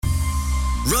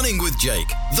Running with Jake,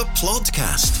 the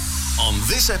Plodcast. On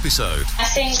this episode, I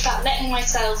think that letting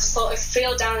myself sort of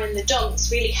feel down in the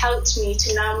dumps really helped me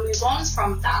to now move on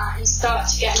from that and start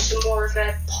to get into more of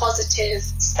a positive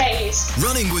space.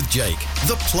 Running with Jake,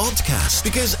 the Plodcast,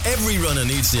 because every runner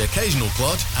needs the occasional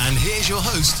plod. And here's your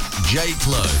host, Jake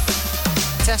Lowe.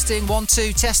 Testing 1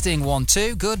 2, testing 1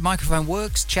 2. Good, microphone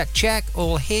works. Check.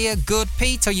 All here. Good.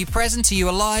 Pete, are you present? Are you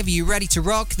alive? Are you ready to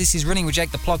rock? This is Running with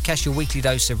Jake, the Plodcast, your weekly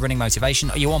dose of running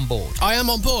motivation. Are you on board? I am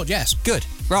on board, yes. Good.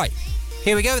 Right.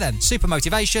 Here we go then. Super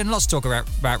motivation. Lots to talk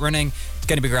about running. It's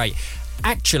going to be great.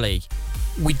 Actually,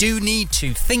 we do need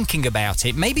to, thinking about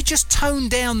it, maybe just tone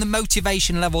down the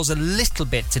motivation levels a little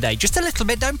bit today. Just a little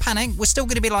bit. Don't panic. We're still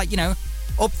going to be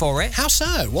up for it. How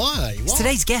so? Why? It's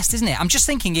today's guest, isn't it? I'm just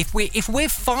thinking if we're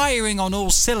firing on all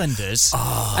cylinders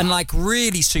and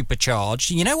really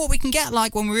supercharged, you know what we can get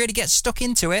like when we really get stuck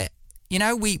into it? You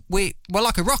know, we're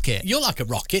like a rocket. You're like a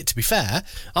rocket, to be fair.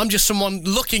 I'm just someone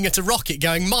looking at a rocket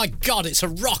going, my God, it's a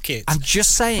rocket. I'm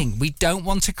just saying, we don't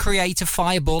want to create a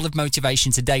fireball of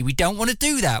motivation today. We don't want to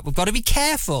do that. We've got to be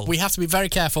careful. We have to be very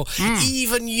careful.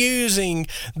 Even using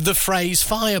the phrase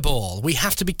fireball, we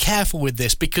have to be careful with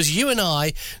this because you and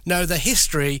I know the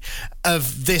history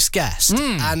of this guest.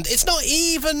 And it's not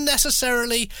even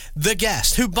necessarily the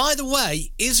guest, who, by the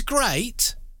way, is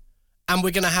great. And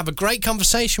we're going to have a great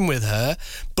conversation with her,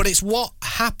 but it's what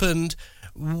happened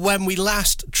when we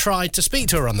last tried to speak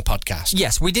to her on the podcast.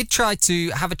 Yes, we did try to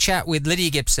have a chat with Lydia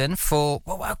Gibson for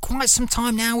quite some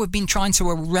time now. We've been trying to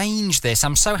arrange this.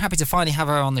 I'm so happy to finally have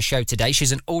her on the show today.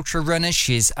 She's an ultra runner,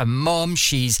 she's a mum,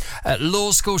 she's at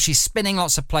law school, she's spinning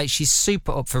lots of plates, she's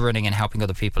super up for running and helping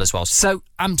other people as well. So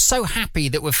I'm so happy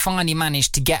that we've finally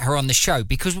managed to get her on the show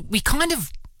because we kind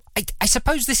of... I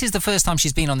suppose this is the first time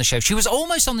she's been on the show. She was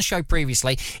almost on the show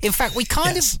previously. In fact, we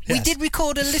did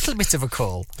record a little bit of a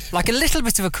call. Like a little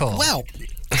bit of a call. Well...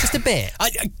 Just a bit.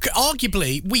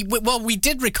 Arguably, we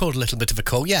did record a little bit of a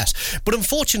call, yes. But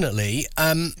unfortunately,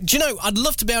 do you know, I'd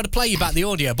love to be able to play you back the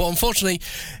audio, but unfortunately,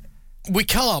 we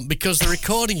can't because the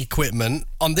recording equipment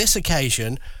on this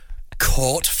occasion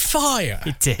caught fire.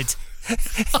 It did.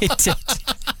 It did.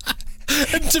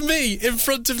 And to me, in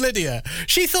front of Lydia,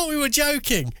 she thought we were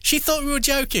joking.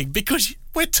 Because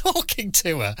we're talking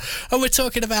to her. And we're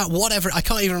talking about whatever. I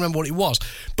can't even remember what it was.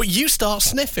 But you start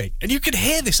sniffing. And you can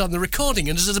hear this on the recording.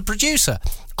 And as a producer,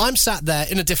 I'm sat there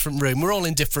in a different room. We're all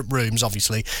in different rooms,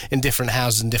 obviously, in different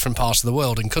houses in different parts of the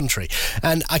world and country.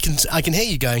 And I can hear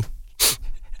you going...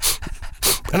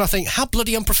 And I think, how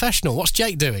bloody unprofessional. What's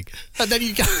Jake doing? And then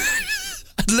you go...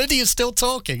 And Lydia's still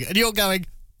talking. And you're going...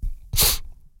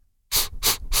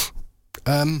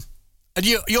 And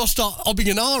you'll start obbing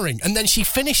and ahhing, and then she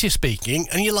finishes speaking,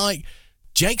 and you're like,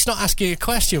 Jake's not asking a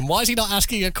question. Why is he not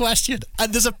asking a question?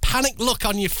 And there's a panicked look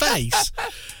on your face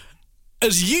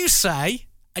as you say,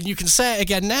 and you can say it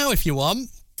again now if you want,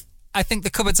 I think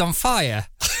the cupboard's on fire.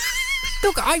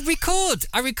 Look, I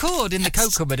record in the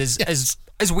coat cupboard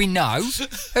as we know,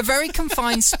 a very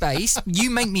confined space.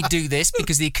 You make me do this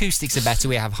because the acoustics are better.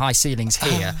 We have high ceilings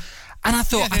here. And I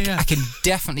thought, I can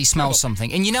definitely smell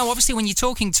something. And, you know, obviously when you're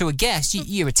talking to a guest,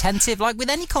 you're attentive. Like with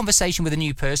any conversation with a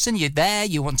new person, you're there,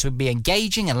 you want to be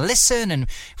engaging and listen and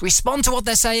respond to what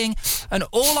they're saying. And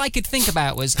all I could think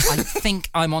about was, I think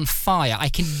I'm on fire. I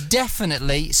can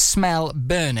definitely smell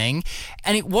burning.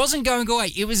 And it wasn't going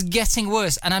away. It was getting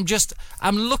worse. And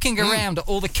I'm looking around at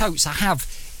all the coats I have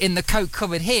in the coat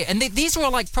cupboard here. And these are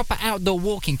all like proper outdoor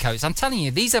walking coats. I'm telling you,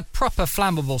 these are proper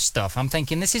flammable stuff. I'm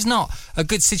thinking this is not a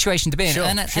good situation to be in. Sure,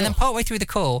 and then partway through the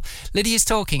call, Lydia's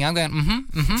talking. I'm going,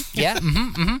 yeah,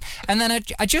 And then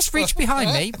I just reached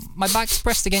behind me. My back's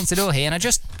pressed against the door here, and I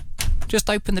just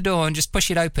open the door and just push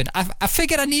it open. I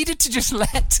figured I needed to just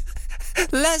let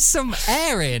some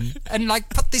air in and like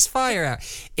put this fire out.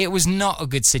 It was not a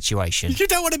good situation. You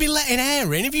don't want to be letting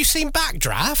air in. Have you seen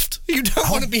Backdraft? You don't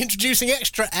want to be introducing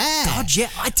extra air. God, yeah,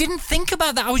 I didn't think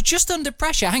about that. I was just under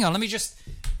pressure. Hang on, I'm just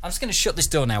going to shut this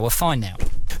door now. We're fine now.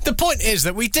 The point is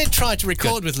that we did try to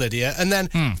record with Lydia, and then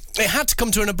it had to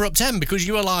come to an abrupt end because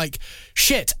you were like,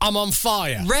 shit, I'm on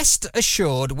fire. Rest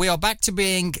assured, we are back to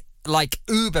being like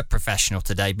uber professional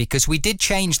today because we did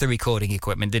change the recording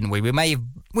equipment, didn't we? We may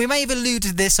have alluded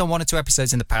to this on 1 or 2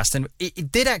 episodes in the past, and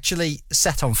it did actually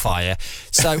set on fire.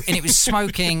 So, and it was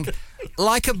smoking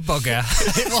like a bugger.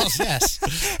 It was, yes.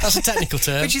 That's a technical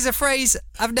term. Which is a phrase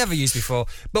I've never used before.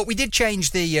 But we did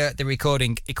change the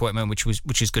recording equipment,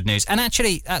 which is good news. And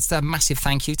actually, that's a massive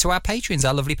thank you to our patrons,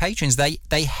 our lovely patrons.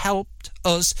 They helped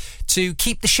us to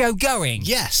keep the show going.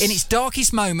 Yes. In its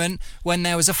darkest moment, when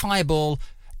there was a fireball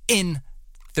in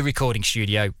the recording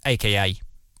studio, a.k.a.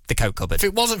 the Coat Cupboard. If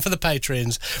it wasn't for the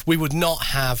Patreons, we would not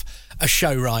have a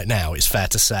show right now, it's fair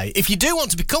to say. If you do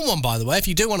want to become one, by the way, if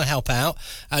you do want to help out,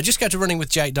 just go to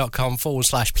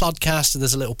runningwithjake.com/podcast.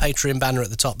 There's a little Patreon banner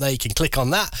at the top there. You can click on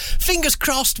that. Fingers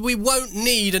crossed we won't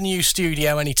need a new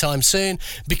studio anytime soon,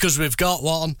 because we've got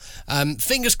one.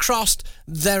 Fingers crossed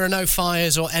there are no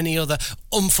fires or any other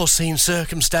unforeseen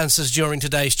circumstances during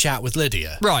today's chat with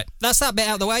Lydia. Right, that's that bit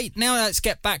out of the way. Now let's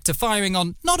get back to firing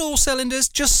on not all cylinders,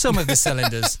 just some of the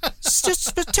cylinders.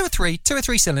 Just two or three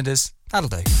cylinders. That'll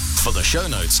do. For the show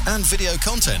notes and video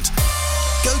content,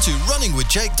 go to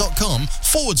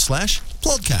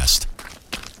runningwithjake.com/plodcast.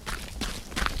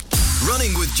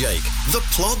 Running with Jake, the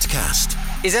Plodcast.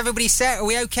 Is everybody set? Are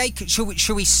we okay?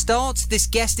 Shall we start this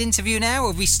guest interview now?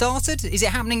 Have we started? Is it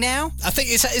happening now? I think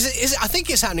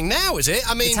it's happening now, is it?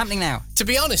 I mean, it's happening now. To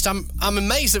be honest, I'm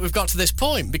amazed that we've got to this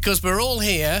point, because we're all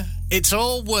here. It's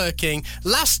all working.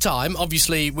 Last time,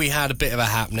 obviously, we had a bit of a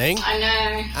happening. I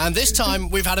know. And this time,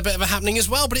 we've had a bit of a happening as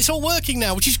well, but it's all working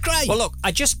now, which is great. Well, look,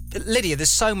 Lydia, there's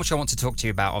so much I want to talk to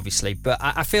you about, obviously, but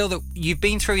I feel that you've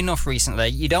been through enough recently.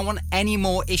 You don't want any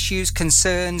more issues,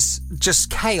 concerns, just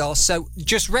chaos. So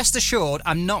just rest assured,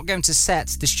 I'm not going to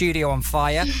set the studio on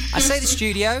fire. I say the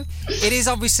studio. It is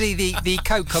obviously the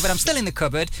Coat Cupboard. I'm still in the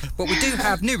cupboard, but we do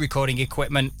have new recording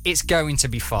equipment. It's going to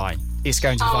be fine. It's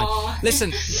going to be fine.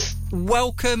 Listen,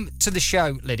 welcome to the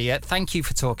show, Lydia. Thank you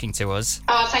for talking to us.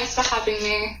 Oh, thanks for having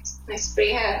me. It's nice to be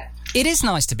here. It is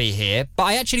nice to be here, but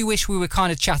I actually wish we were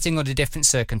kind of chatting under different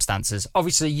circumstances.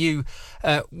 Obviously,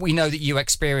 we know that you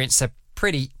experienced a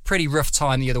pretty rough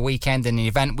time the other weekend in an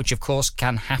event, which of course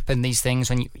can happen, these things,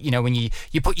 when you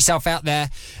put yourself out there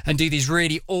and do these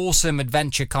really awesome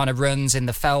adventure kind of runs in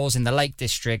the fells in the Lake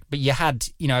District, but you had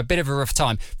a bit of a rough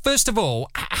time. First of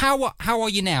all, how are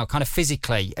you now, kind of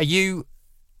physically? Are you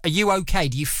okay?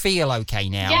 Do you feel okay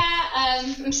now? Yeah,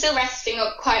 I'm still resting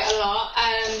up quite a lot,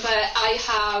 but I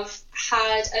have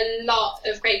had a lot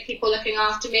of great people looking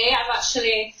after me.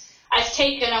 I've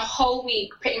taken a whole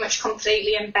week pretty much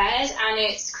completely in bed, and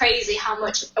it's crazy how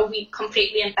much a week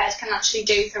completely in bed can actually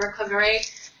do for recovery.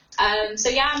 So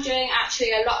yeah, I'm doing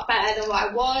actually a lot better than what I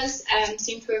was.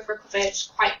 Seem to have recovered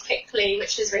quite quickly,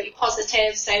 which is really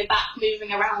positive. So back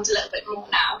moving around a little bit more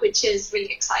now, which is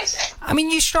really exciting. I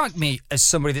mean, you strike me as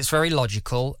somebody that's very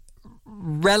logical,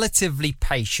 relatively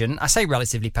patient. I say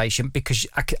relatively patient because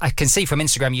I can see from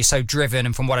Instagram you're so driven,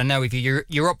 and from what I know of you,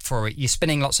 you're up for it. You're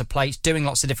spinning lots of plates, doing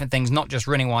lots of different things, not just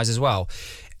running wise as well.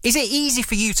 Is it easy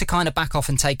for you to kind of back off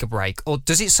and take a break, or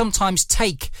does it sometimes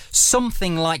take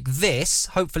something like this,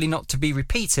 hopefully not to be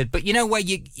repeated, but where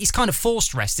it's kind of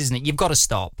forced rest, isn't it? You've got to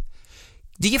stop.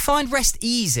 Do you find rest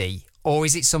easy, or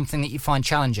is it something that you find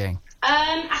challenging?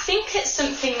 I think it's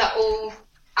something that all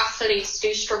athletes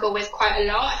do struggle with quite a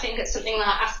lot. I think it's something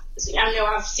that I know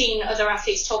I've seen other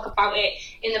athletes talk about it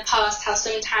in the past, how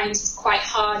sometimes it's quite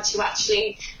hard to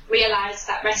actually realise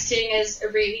that resting is a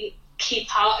really key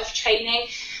part of training.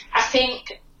 I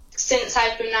think since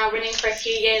I've been now running for a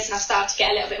few years and I've started to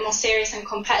get a little bit more serious and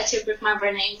competitive with my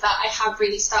running, that I have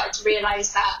really started to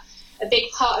realise that a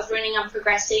big part of running and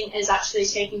progressing is actually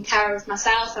taking care of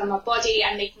myself and my body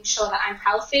and making sure that I'm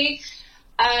healthy.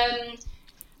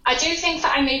 I do think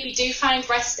that I maybe do find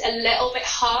rest a little bit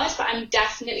hard, but I'm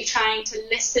definitely trying to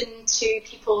listen to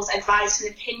people's advice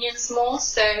and opinions more.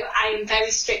 So I am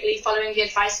very strictly following the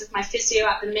advice of my physio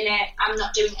at the minute. I'm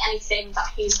not doing anything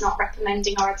that he's not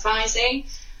recommending or advising.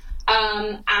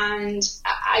 And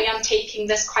I am taking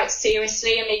this quite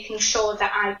seriously and making sure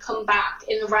that I come back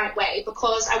in the right way,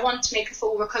 because I want to make a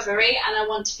full recovery and I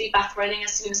want to be back running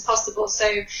as soon as possible. So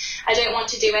I don't want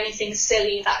to do anything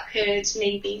silly that could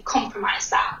maybe compromise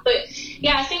that. But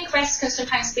yeah, I think rest can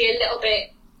sometimes be a little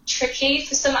bit tricky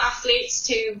for some athletes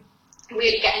to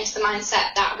really get into the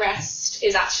mindset that rest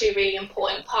is actually a really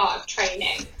important part of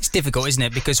training. It's difficult, isn't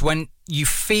it? Because when you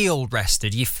feel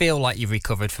rested, you feel like you've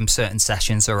recovered from certain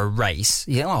sessions or a race,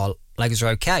 legs are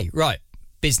okay. Right,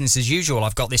 business as usual.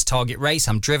 I've got this target race.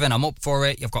 I'm driven. I'm up for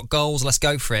it. I've got goals. Let's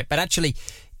go for it. But actually,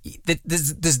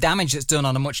 there's damage that's done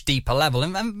on a much deeper level,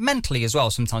 and mentally as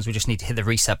well. Sometimes we just need to hit the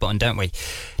reset button, don't we?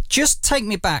 Just take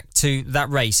me back to that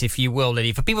race, if you will,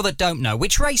 Lydia. For people that don't know,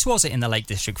 which race was it in the Lake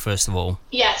District, first of all?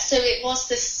 Yeah, so it was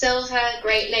the Silver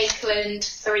Great Lakeland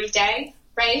 3-day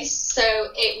race. So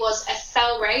it was a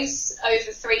fell race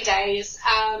over 3 days.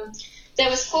 There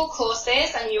was 4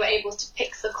 courses, and you were able to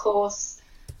pick the course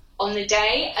on the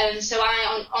day. So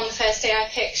on the first day, I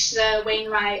picked the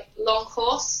Wainwright long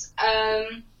course.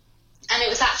 And it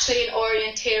was actually an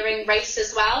orienteering race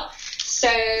as well. So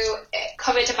it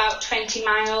covered about 20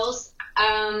 miles,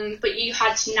 but you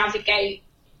had to navigate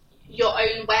your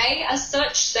own way as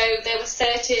such. So there were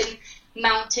certain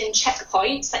mountain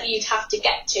checkpoints that you'd have to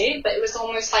get to, but it was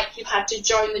almost like you had to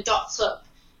join the dots up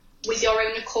with your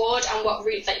own accord and what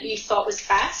route that you thought was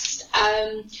best.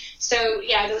 So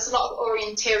yeah, there was a lot of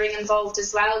orienteering involved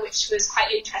as well, which was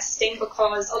quite interesting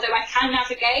because although I can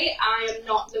navigate, I am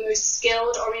not the most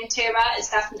skilled orienteer. It's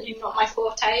definitely not my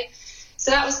forte. So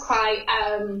that was quite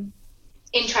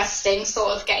interesting,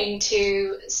 sort of getting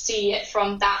to see it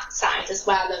from that side as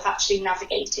well, of actually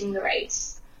navigating the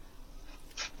race.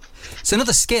 It's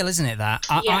another skill, isn't it, that?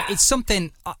 It's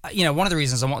something, one of the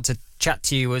reasons I want to chat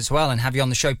to you as well and have you on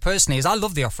the show personally is I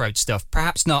love the off-road stuff.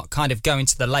 Perhaps not kind of going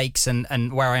to the lakes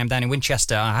and where I am down in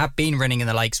Winchester. I have been running in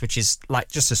the lakes, which is like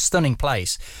just a stunning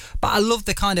place. But I love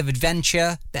the kind of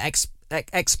adventure, the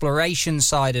exploration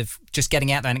side of just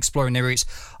getting out there and exploring the routes.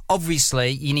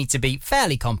 Obviously, you need to be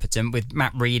fairly competent with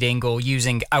map reading or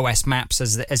using OS Maps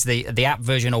as the app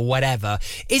version or whatever.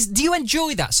 Do you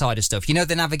enjoy that side of stuff?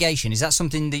 The navigation. Is that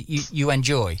something that you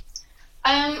enjoy?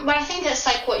 Well, I think it's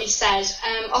like what you said,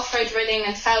 off-road running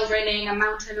and fell running and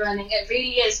mountain running. It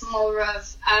really is more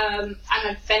of an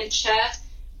adventure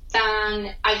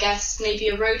than, I guess, maybe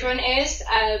a road run is.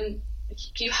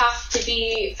 You have to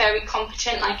be very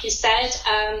competent, like you said.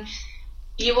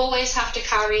 You always have to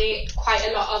carry quite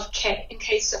a lot of kit in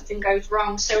case something goes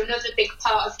wrong. So another big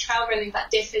part of trail running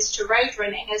that differs to road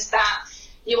running is that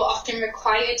you are often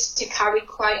required to carry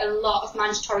quite a lot of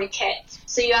mandatory kit.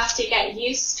 So you have to get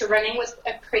used to running with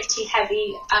a pretty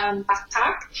heavy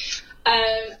backpack.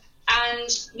 And,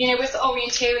 with the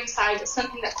orienteering side, it's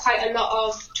something that quite a lot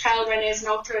of trail runners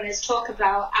and ultra runners talk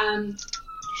about. And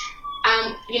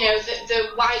the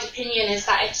wide opinion is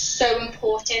that it's so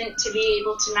important to be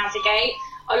able to navigate.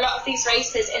 A lot of these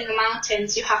races in the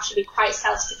mountains, you have to be quite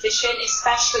self-sufficient,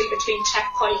 especially between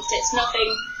checkpoints. It's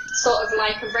nothing sort of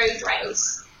like a road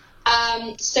race.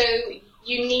 So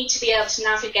you need to be able to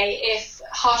navigate. If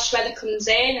harsh weather comes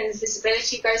in and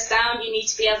visibility goes down, you need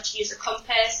to be able to use a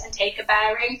compass and take a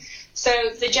bearing. So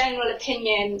the general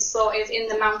opinion sort of in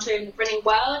the mountain running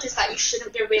world is that you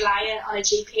shouldn't be reliant on a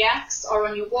GPS or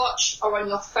on your watch or on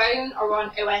your phone or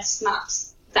on OS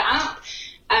Maps, the app.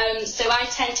 So I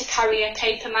tend to carry a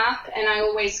paper map and I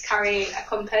always carry a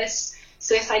compass.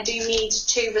 So if I do need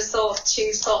to resort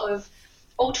to sort of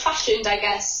old-fashioned, I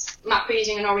guess, map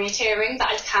reading and orienteering, that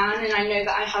I can, and I know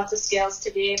that I have the skills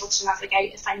to be able to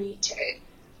navigate if I need to.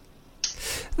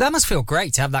 That must feel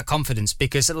great to have that confidence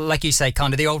because, like you say,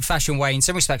 kind of the old-fashioned way in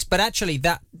some respects, but actually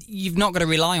that you've not got to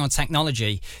rely on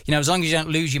technology. As long as you don't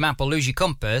lose your map or lose your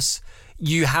compass,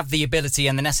 you have the ability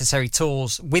and the necessary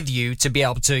tools with you to be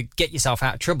able to get yourself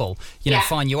out of trouble,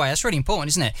 find your way. That's really important,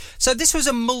 isn't it? So this was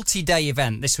a multi-day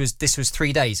event. This was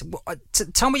 3 days.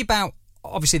 Tell me about,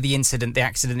 obviously, the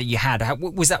accident that you had.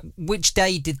 Which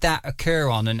day did that occur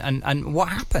on and what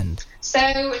happened? So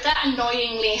that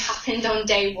annoyingly happened on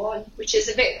day one, which is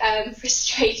a bit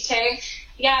frustrating.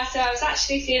 Yeah, so I was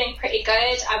actually feeling pretty good.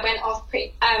 I went off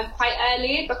quite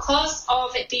early because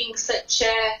of it being such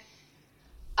a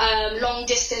long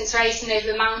distance racing over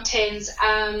the mountains.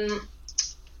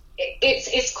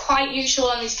 It's quite usual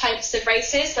on these types of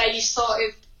races where you sort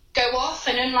of go off,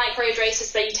 and unlike road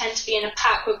races where you tend to be in a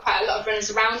pack with quite a lot of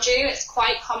runners around you, it's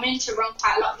quite common to run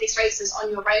quite a lot of these races on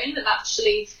your own, but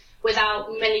actually without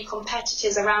many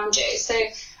competitors around you. So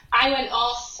I went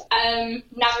off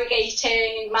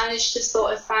navigating and managed to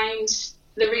sort of find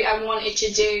the route I wanted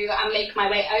to do and make my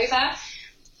way over.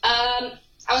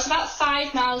 I was about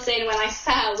 5 miles in when I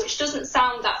fell, which doesn't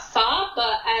sound that far,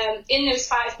 but in those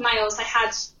 5 miles I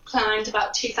had climbed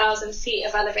about 2,000 feet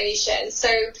of elevation. So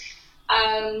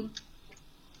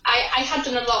I had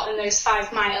done a lot in those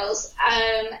 5 miles,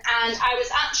 and I was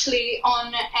actually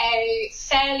on a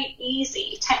fairly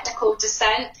easy technical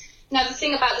descent. Now, the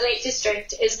thing about the Lake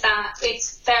District is that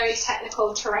it's very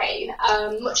technical terrain,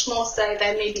 much more so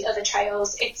than maybe other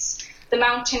trails. The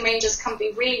mountain ranges can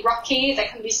be really rocky. There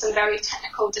can be some very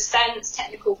technical descents,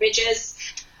 technical ridges,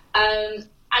 and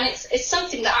it's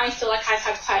something that I feel like I've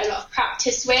had quite a lot of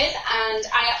practice with, and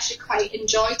I actually quite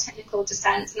enjoy technical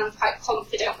descents, and I'm quite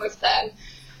confident with them.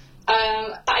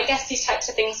 But I guess these types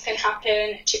of things can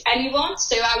happen to anyone.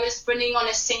 So I was running on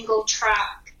a single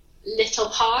track little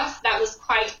path that was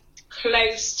quite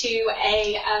close to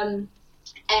a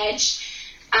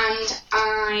edge, and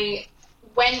I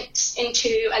went into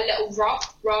a little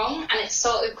rock wrong, and it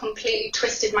sort of completely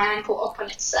twisted my ankle up on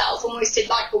itself, almost did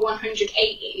like a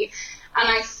 180, and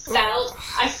I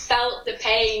felt the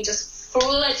pain just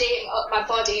flooding up my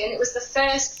body, and it was the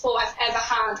first fall I've ever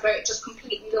had where it just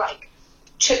completely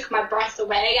took my breath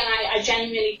away, and I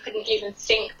genuinely couldn't even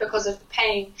think because of the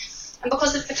pain. And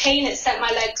because of the pain, it sent my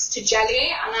legs to jelly,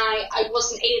 and I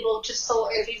wasn't able to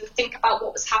sort of even think about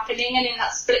what was happening. And in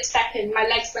that split second, my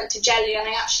legs went to jelly, and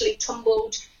I actually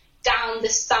tumbled down the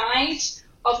side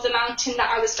of the mountain that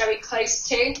I was very close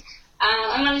to.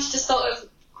 I managed to sort of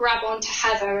grab onto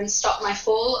Heather and stop my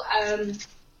fall.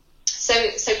 So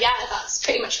yeah, that's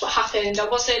pretty much what happened. I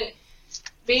wasn't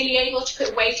really able to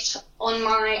put weight on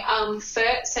my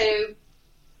foot, so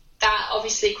that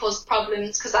obviously caused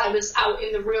problems because I was out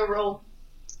in the rural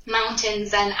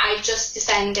mountains and I just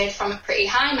descended from a pretty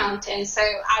high mountain, so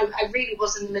I really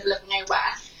was in the middle of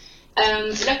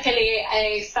nowhere. Luckily,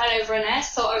 a fellow runner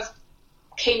sort of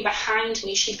came behind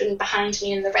me. She'd been behind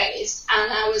me in the race,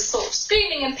 and I was sort of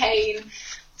screaming in pain.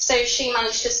 So she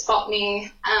managed to spot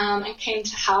me and came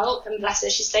to help, and bless her,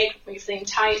 she stayed with me for the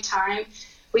entire time.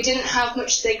 We didn't have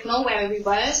much signal where we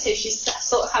were, so she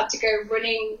sort of had to go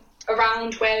running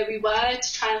around where we were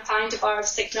to try and find a bar of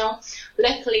signal.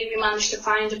 Luckily, we managed to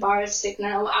find a bar of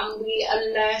signal, and we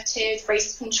alerted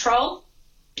race control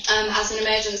as an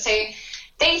emergency.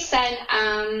 They sent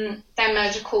their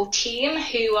medical team,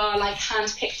 who are like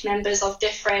hand-picked members of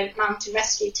different mountain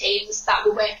rescue teams that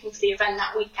were working for the event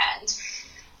that weekend.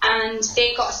 And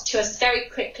they got to us very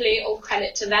quickly, all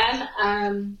credit to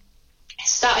them.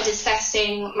 Started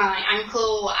assessing my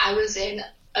ankle. I was in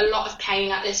a lot of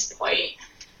pain at this point.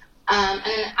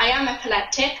 And I am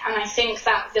epileptic, and I think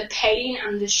that the pain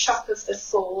and the shock of the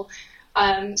fall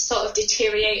sort of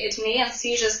deteriorated me, and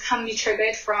seizures can be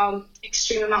triggered from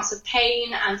extreme amounts of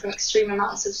pain and from extreme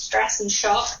amounts of stress and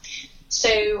shock.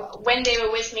 So when they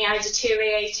were with me, I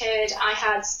deteriorated. I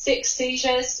had 6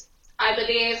 seizures, I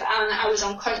believe, and I was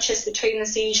unconscious between the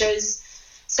seizures.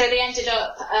 So they ended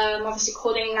up obviously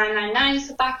calling 999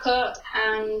 for backup,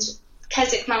 and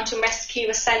Keswick Mountain Rescue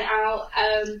was sent out.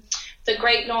 The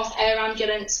Great North Air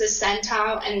Ambulance was sent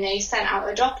out, and they sent out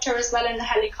a doctor as well in the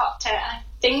helicopter. I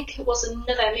think it was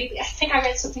I think I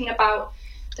read something about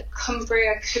the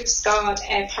Cumbria Coast Guard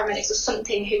paramedics or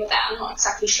something who were there. I'm not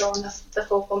exactly sure on the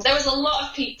full form. There was a lot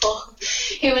of people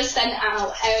who were sent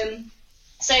out.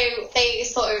 So they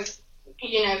sort of,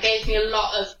 gave me a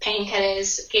lot of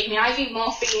painkillers, gave me IV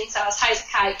morphine, so I was high as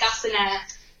a kite, gas and air,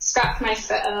 strapped my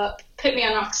foot up, put me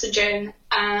on oxygen,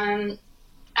 and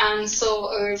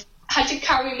sort of had to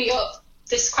carry me up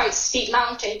this quite steep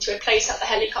mountain to a place that the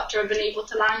helicopter had been able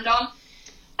to land on.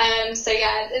 So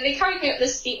yeah, they carried me up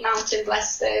this steep mountain,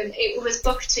 bless them. It was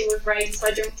bucketing with rain, so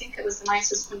I don't think it was the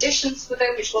nicest conditions for them,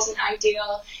 which wasn't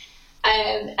ideal.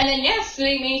 And then,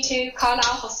 flew me to Carlisle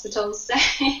Hospital. So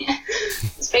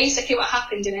it's basically what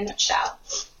happened in a nutshell.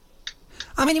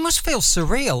 I mean, it must feel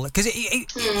surreal, because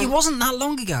it wasn't that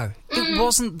long ago. It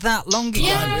wasn't that long ago.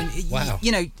 Yeah. Wow.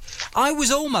 I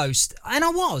was almost, and I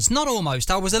was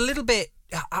a little bit,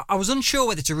 I was unsure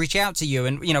whether to reach out to you,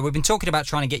 and we've been talking about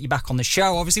trying to get you back on the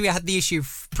show. Obviously, we had the issue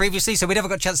previously, so we never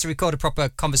got a chance to record a proper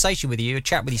conversation with you, a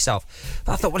chat with yourself.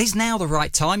 But I thought, well, is now the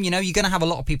right time? You're going to have a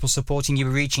lot of people supporting you,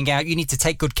 reaching out. You need to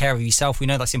take good care of yourself. We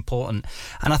know that's important.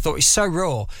 And I thought it's so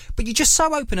raw, but you're just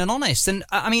so open and honest. And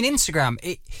I mean, Instagram,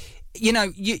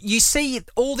 you see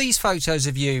all these photos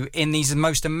of you in these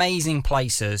most amazing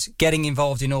places, getting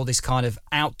involved in all this kind of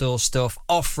outdoor stuff,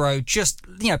 off-road, just,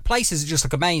 places that just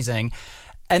look amazing.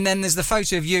 And then there's the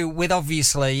photo of you with,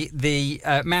 obviously, the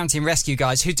mountain rescue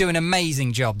guys who do an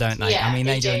amazing job, don't they? Yeah, I mean,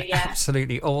 they do an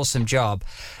absolutely awesome job.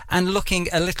 And looking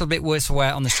a little bit worse for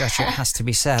wear on the stretcher, it has to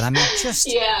be said. I mean, just,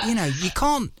 you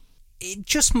can't, it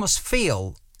just must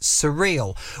feel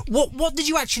surreal. What did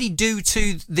you actually do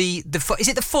to the foot? Is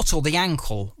it the foot or the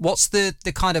ankle? What's the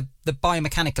kind of the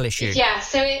biomechanical issue? Yeah,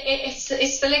 so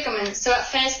it's the ligament. So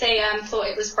at first they thought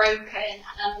it was broken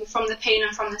from the pain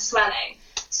and from the swelling.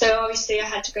 So obviously I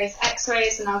had to go for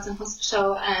x-rays and I was in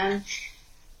hospital.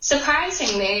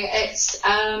 Surprisingly, it's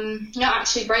not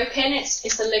actually broken.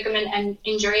 It's a ligament and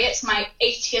injury. It's my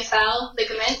ATFL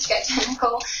ligament, to get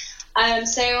technical.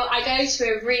 So I go to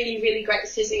a really, really great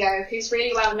physio who's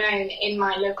really well known in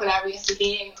my local area for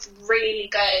being really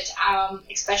good,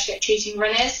 especially at treating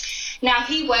runners. Now,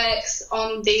 he works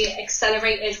on the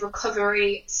accelerated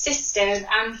recovery system,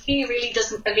 and he really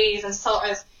doesn't believe in sort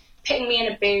of putting me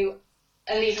in a boot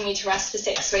and leaving me to rest for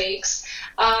 6 weeks.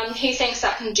 He thinks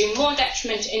that can do more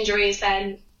detriment to injuries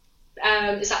than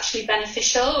is actually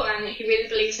beneficial, and he really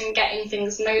believes in getting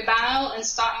things mobile and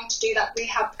starting to do that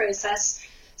rehab process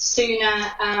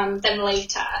sooner than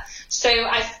later. So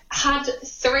I've had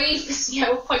 3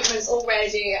 physio appointments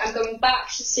already. I'm going back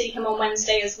to see him on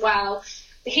Wednesday as well.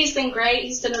 But he's been great.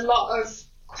 He's done a lot of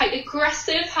quite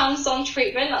aggressive hands-on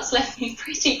treatment that's left me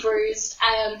pretty bruised.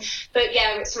 But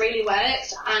yeah, it's really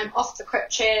worked. I'm off the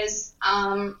crutches.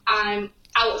 I'm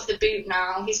out of the boot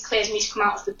now. He's cleared me to come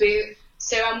out of the boot.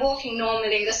 So I'm walking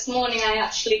normally. This morning I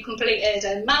actually completed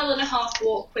a 1.5 mile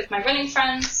walk with my running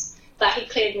friends that he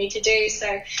cleared me to do.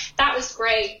 So that was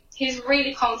great. He's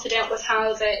really confident with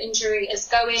how the injury is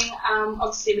going.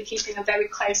 Obviously, we're keeping a very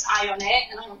close eye on it,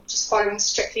 and I'm just following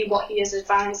strictly what he is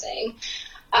advising.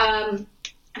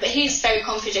 But he's very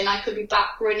confident I could be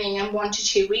back running in 1 to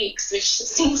 2 weeks, which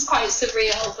seems quite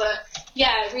surreal. But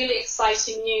yeah, really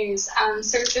exciting news.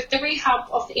 So the rehab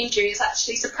of the injury is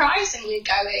actually surprisingly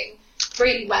going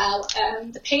really well.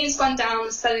 The pain's gone down,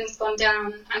 the swelling's gone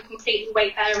down. I'm completely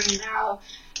weight bearing now.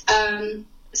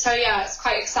 So yeah, it's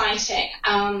quite exciting.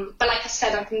 But like I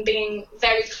said, I've been being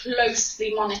very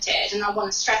closely monitored, and I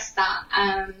want to stress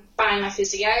that, by my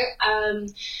physio.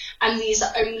 And these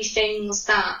are only things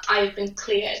that I've been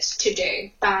cleared to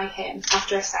do by him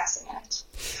after assessing it.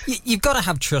 You've got to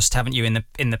have trust, haven't you,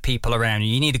 in the people around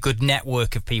you? You need a good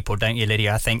network of people, don't you,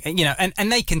 Lydia? I think, you know,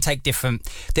 and they can take different.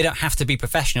 They don't have to be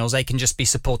professionals. They can just be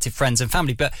supportive friends and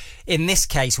family. But in this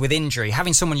case, with injury,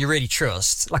 having someone you really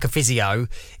trust, like a physio,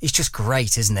 is just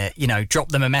great, isn't it? You know, drop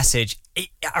them a message.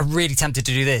 I'm really tempted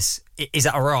to do this. Is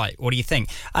that all right? What do you think?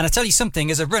 And I tell you something,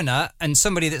 as a runner and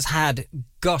somebody that's had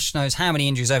gosh knows how many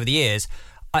injuries over the years,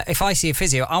 if I see a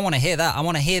physio, I want to hear that. I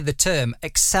want to hear the term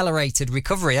accelerated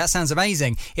recovery. That sounds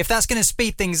amazing. If that's going to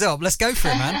speed things up, let's go for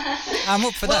it, man. I'm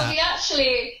up for that. Well, he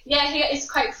actually, it's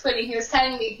quite funny. He was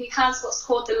telling me he has what's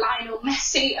called the Lionel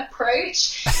Messi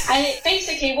approach. And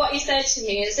basically what he said to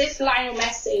me is if Lionel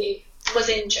Messi was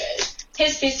injured,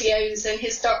 his physios and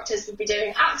his doctors would be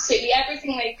doing absolutely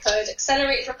everything they could,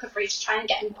 accelerate recovery to try and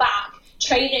get him back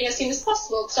training as soon as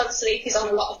possible, because obviously he's on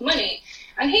a lot of money.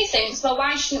 And he thinks, well,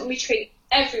 why shouldn't we treat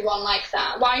everyone like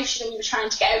that? Why shouldn't we be trying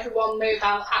to get everyone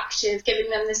mobile, active, giving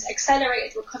them this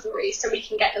accelerated recovery so we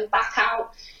can get them back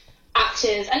out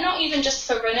active? And not even just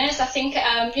for runners. I think,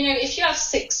 if you have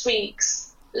 6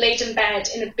 weeks laid in bed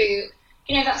in a boot,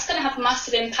 that's going to have a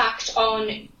massive impact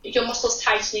on your muscles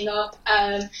tightening up,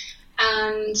 and,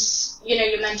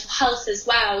 your mental health as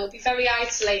well. It'll be very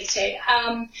isolating.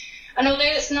 And although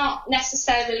it's not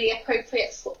necessarily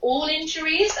appropriate for all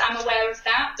injuries, I'm aware of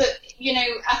that, but,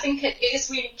 I think it is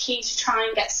really key to try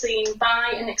and get seen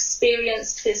by an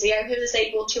experienced physio who is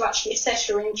able to actually assess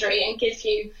your injury and give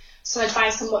you some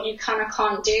advice on what you can or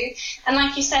can't do. And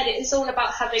like you said, it is all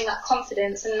about having that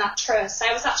confidence and that trust.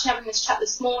 I was actually having this chat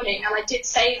this morning, and I did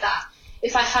say that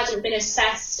if I hadn't been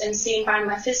assessed and seen by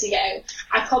my physio,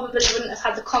 I probably wouldn't have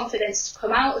had the confidence to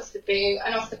come out of the boot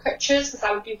and off the crutches, because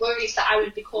I would be worried that I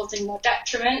would be causing more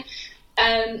detriment.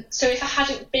 So if I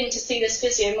hadn't been to see this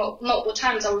physio multiple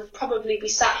times, I would probably be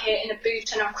sat here in a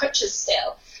boot and on crutches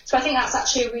still. So I think that's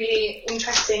actually a really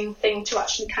interesting thing to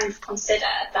actually kind of consider,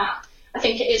 that I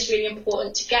think it is really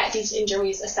important to get these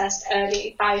injuries assessed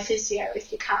early by a physio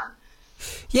if you can.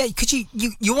 Yeah, because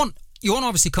you want to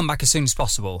obviously come back as soon as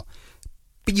possible.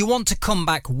 But you want to come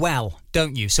back well,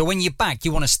 don't you? So when you're back,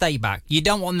 you want to stay back. You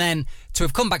don't want then to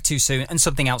have come back too soon and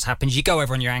something else happens. You go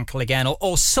over on your ankle again,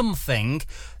 or something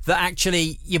that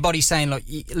actually your body's saying, look,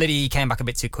 Lydia, you came back a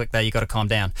bit too quick there. You've got to calm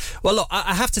down. Well, look,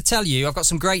 I have to tell you, I've got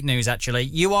some great news, actually.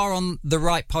 You are on the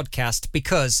right podcast,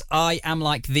 because I am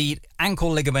like the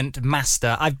ankle ligament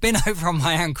master. I've been over on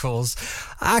my ankles.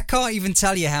 I can't even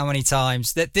tell you how many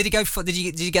times. Did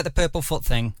you get the purple foot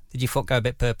thing? Did your foot go a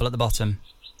bit purple at the bottom?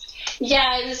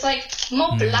 Yeah, it was like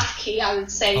more blacky, I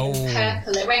would say, than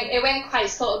purple. It went quite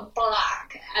sort of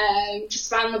black,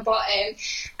 just around the bottom.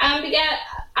 But yeah,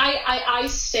 I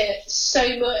iced it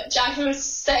so much. I was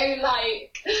so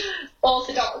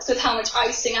orthodox with how much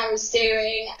icing I was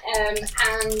doing,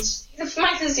 and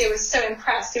my physio was so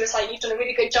impressed. He was like, "You've done a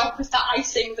really good job with the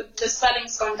icing. The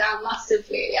swelling's gone down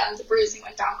massively, and the bruising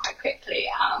went down quite quickly.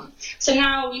 So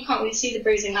now you can't really see the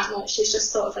bruising that much. It's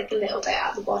just sort of like a little bit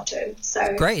at the bottom.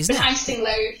 So great, isn't it? Icing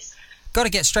loads." Got to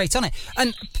get straight on it.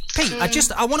 And Pete,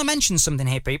 I want to mention something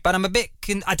here, Pete, but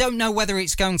I don't know whether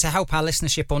it's going to help our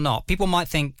listenership or not. People might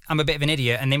think I'm a bit of an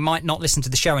idiot and they might not listen to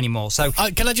the show anymore. So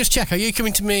can I just check? Are you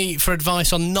coming to me for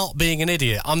advice on not being an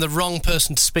idiot? I'm the wrong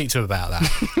person to speak to about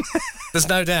that. There's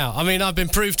no doubt. I mean, I've been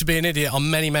proved to be an idiot on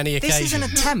many, many occasions. This is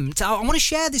an attempt. I want to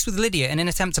share this with Lydia in an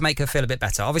attempt to make her feel a bit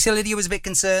better. Obviously, Lydia was a bit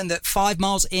concerned that 5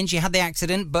 miles in, she had the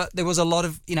accident, but there was a lot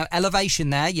of, elevation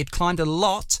there. You'd climbed a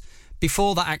lot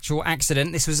before that actual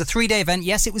accident. This was a 3-day event.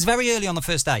 Yes, it was very early on the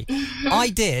first day.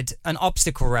 I did an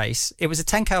obstacle race. It was a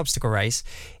 10K obstacle race.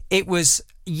 It was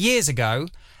years ago,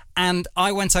 and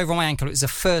I went over my ankle. It was the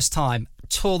first time.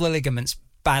 Tore the ligaments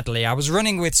badly. I was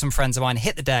running with some friends of mine,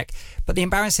 hit the deck, but the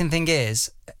embarrassing thing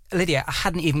is, Lydia, I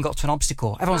hadn't even got to an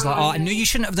obstacle. Everyone's like, I knew you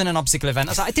shouldn't have done an obstacle event.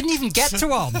 I was like, I didn't even get to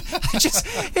one.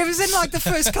 It was in like the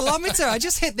first kilometre. I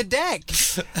just hit the deck.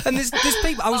 And there's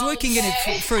people, I was working in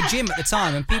it for a gym at the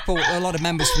time, and a lot of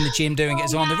members from the gym doing it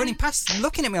as well. And they're running past,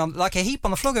 looking at me on like a heap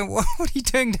on the floor going, what are you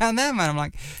doing down there, man? I'm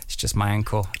like, it's just my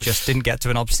ankle. Just didn't get to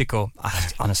an obstacle.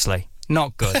 Honestly.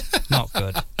 Not good.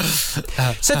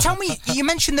 So tell me, you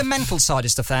mentioned the mental side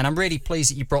of stuff there, and I'm really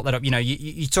pleased that you brought that up. You know,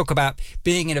 you talk about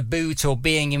being in a boot or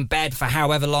being in bed for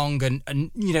however long,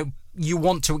 and you know, you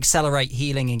want to accelerate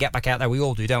healing and get back out there. We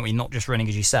all do, don't we? Not just running,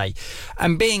 as you say.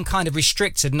 And being kind of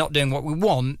restricted, not doing what we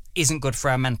want, isn't good for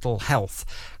our mental health.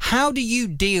 How do you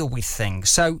deal with things?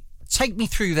 So take me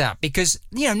through that, because,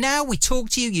 you know, now we talk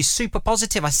to you, you're super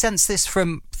positive. I sense this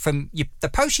from the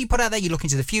post you put out there. You look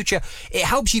into the future. It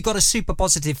helps you've got a super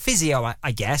positive physio,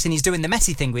 I guess, and he's doing the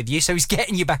messy thing with you, so he's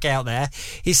getting you back out there.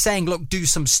 He's saying, look, do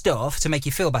some stuff to make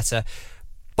you feel better.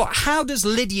 But how does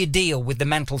Lydia deal with the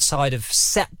mental side of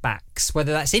setbacks,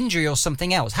 whether that's injury or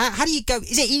something else? How do you go?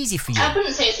 Is it easy for you? I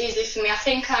wouldn't say it's easy for me. I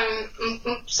think I'm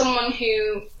someone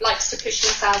who likes to push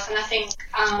himself, and I think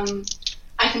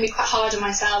I can be quite hard on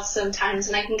myself sometimes,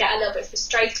 and I can get a little bit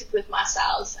frustrated with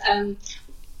myself.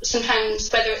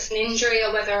 Sometimes, whether it's an injury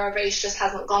or whether a race just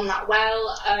hasn't gone that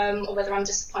well, or whether I'm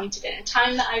disappointed in the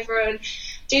time that I've run,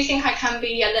 do you think I can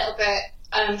be a little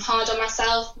bit hard on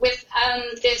myself with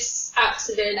this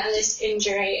accident and this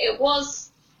injury? It was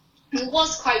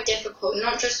quite difficult,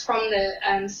 not just from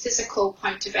the physical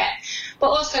point of it,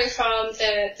 but also from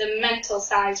the mental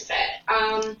side of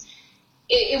it.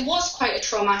 It was quite a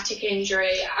traumatic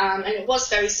injury, and it was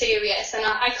very serious, and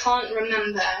I can't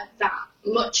remember that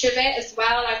much of it as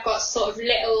well. I've got sort of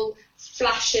little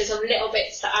flashes of little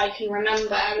bits that I can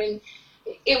remember. I mean,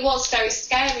 it was very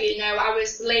scary, you know. I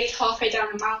was laid halfway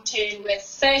down a mountain with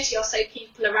 30 or so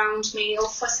people around me, all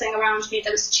fussing around me.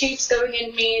 There was tubes going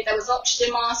in me, there was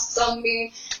oxygen masks on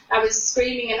me. I was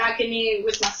screaming in agony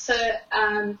with my foot,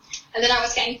 and then I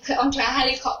was getting put onto a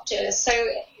helicopter. So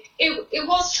it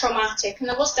was traumatic, and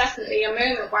there was definitely a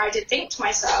moment where I did think to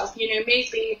myself, you know,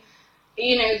 maybe,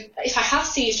 you know, if I have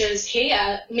seizures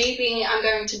here, maybe I'm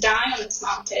going to die on this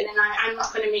mountain, and I'm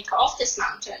not going to make it off this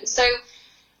mountain. So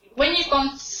when you've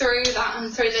gone through that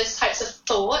and through those types of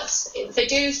thoughts, they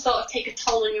do sort of take a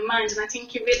toll on your mind, and I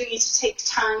think you really need to take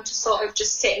time to sort of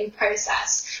just sit and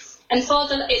process. And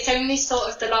it's only sort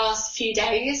of the last few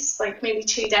days, like maybe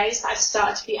 2 days, that I've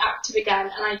started to be active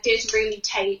again, and I did really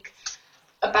take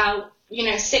about,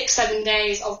 6-7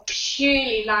 days of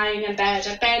purely lying in bed.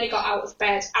 I barely got out of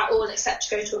bed at all except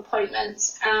to go to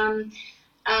appointments. And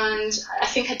I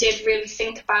think I did really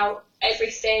think about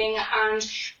everything. And,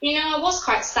 I was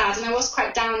quite sad and I was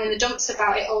quite down in the dumps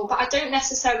about it all, but I don't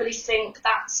necessarily think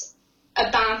that's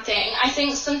a bad thing. I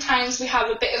think sometimes we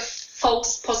have a bit of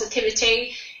false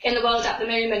positivity in the world at the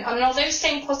moment. And although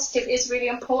staying positive is really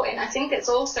important, I think it's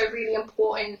also really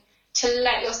important to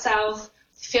let yourself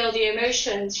feel the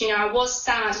emotions. I was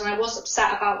sad and I was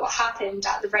upset about what happened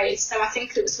at the race, so I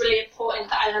think it was really important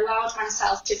that I allowed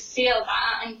myself to feel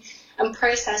that and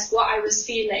process what I was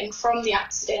feeling from the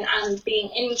accident and being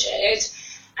injured.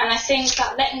 And I think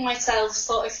that letting myself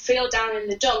sort of feel down in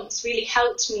the dumps really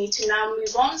helped me to now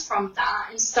move on from that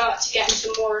and start to get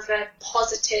into more of a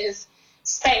positive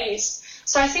space.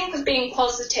 So I think with being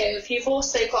positive, you've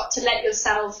also got to let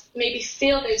yourself maybe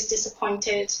feel those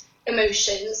disappointed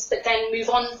emotions, but then move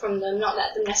on from them, not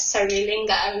let them necessarily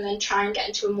linger, and then try and get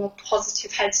into a more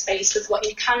positive headspace with what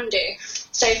you can do.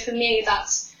 So for me,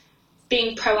 that's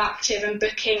being proactive and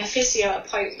booking a physio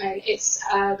appointment. It's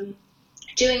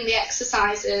doing the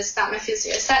exercises that my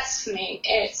physio sets for me.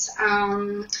 It's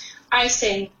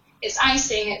icing.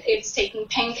 It's taking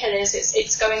painkillers.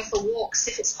 It's going for walks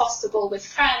if it's possible with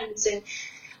friends, and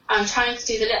I'm trying to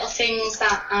do the little things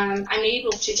that I'm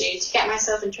able to do to get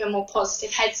myself into a more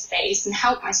positive headspace and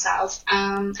help myself,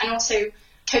 and also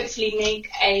hopefully make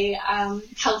a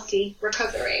healthy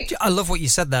recovery. I love what you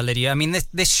said there, Lydia. I mean,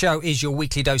 this show is your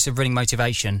weekly dose of running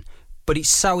motivation, but it's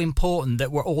so important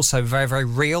that we're also very, very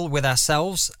real with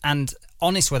ourselves and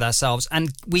honest with ourselves,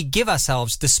 and we give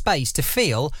ourselves the space to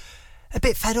feel a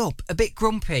bit fed up, a bit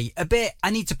grumpy, I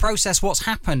need to process what's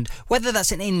happened, whether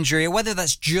that's an injury or whether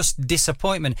that's just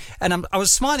disappointment. And I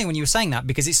was smiling when you were saying that,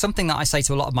 because it's something that I say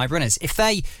to a lot of my runners. If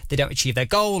they don't achieve their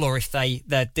goal, or if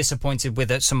they're disappointed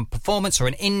with some performance or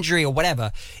an injury or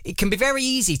whatever, it can be very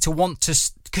easy to want to,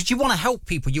 because you want to help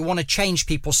people, you want to change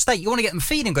people's state, you want to get them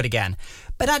feeling good again.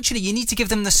 But actually you need to give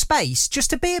them the space just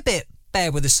to be a bit bear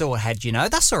with a sore head,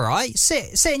 that's all right.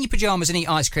 Sit in your pyjamas and eat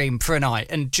ice cream for a night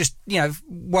and just,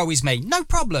 woe is me, no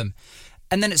problem.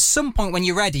 and then at some point when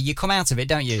you're ready, you come out of it,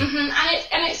 don't you? Mm-hmm.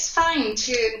 And it's fine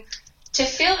to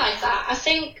feel like that. I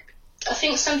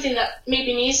think something that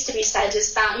maybe needs to be said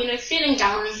is that, you know, feeling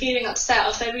down and feeling upset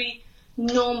are very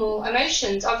normal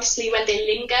emotions. Obviously, when they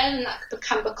linger, then that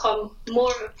can become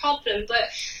more of a problem. But,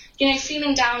 you know,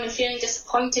 feeling down and feeling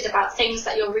disappointed about things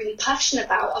that you're really passionate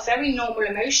about are very normal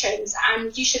emotions,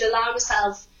 and you should allow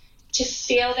yourself to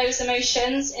feel those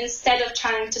emotions instead of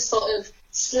trying to sort of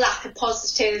slap a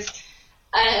positive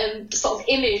sort of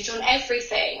image on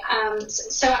everything.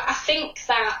 So I think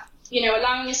that, you know,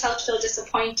 allowing yourself to feel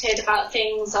disappointed about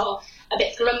things or a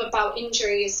bit glum about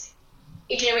injuries,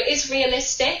 you know, it is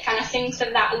realistic, and I think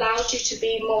that allows you to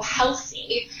be more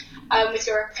healthy with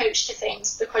your approach to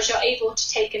things, because you're able to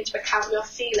take into account your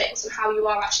feelings and how you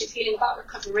are actually feeling about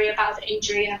recovery, about the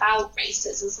injury, and about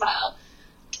races as well.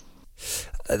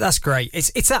 That's great.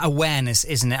 It's that awareness,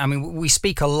 isn't it? I mean, we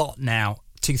speak a lot now,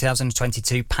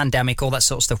 2022, pandemic, all that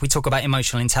sort of stuff. We talk about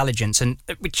emotional intelligence, and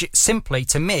which simply,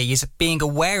 to me, is being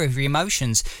aware of your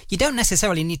emotions. You don't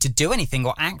necessarily need to do anything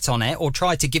or act on it or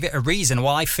try to give it a reason.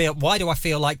 Why do I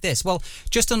feel like this? Well,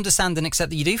 just understand and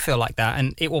accept that you do feel like that,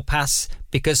 and it will pass,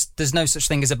 because there's no such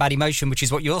thing as a bad emotion, which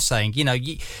is what you're saying. You know,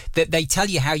 that they tell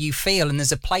you how you feel, and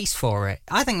there's a place for it.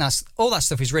 I think that's all that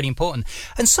stuff is really important.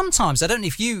 And sometimes, I don't know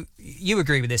if you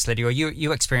agree with this, Lydia, or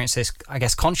you experience this, I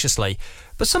guess, consciously,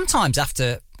 but sometimes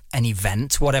after an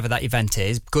event, whatever that event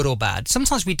is, good or bad,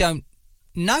 sometimes we don't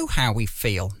know how we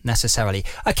feel necessarily.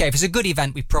 Okay, if it's a good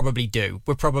event, we probably do.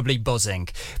 We're probably buzzing.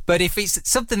 But if it's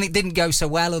something that didn't go so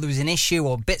well, or there was an issue,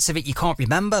 or bits of it you can't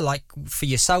remember, like for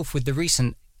yourself with the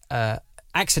recent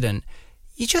accident,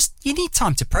 you need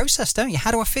time to process, don't you?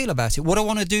 How do I feel about it? What do I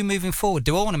want to do moving forward?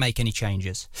 Do I want to make any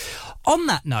changes? On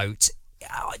that note,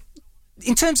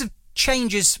 in terms of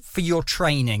changes for your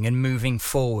training and moving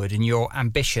forward and your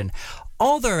ambition,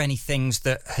 are there any things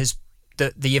that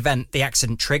the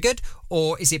accident triggered,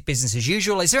 or is it business as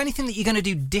usual? Is there anything that you're going to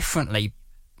do differently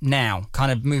now,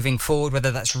 kind of moving forward,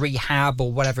 whether that's rehab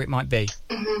or whatever it might be?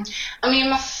 Mm-hmm. I mean,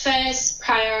 my first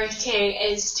priority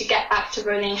is to get back to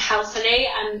running healthily,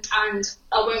 and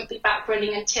I won't be back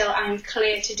running until I'm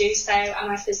clear to do so and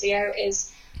my physio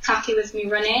is happy with me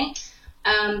running.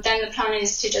 Then the plan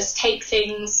is to just take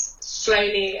things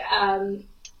slowly,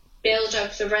 build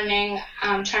up the running,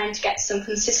 trying to get some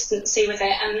consistency with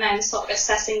it, and then sort of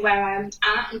assessing where I'm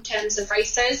at in terms of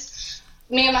races.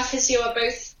 Me and my physio are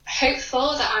both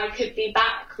hopeful that I could be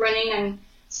back running and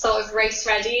sort of race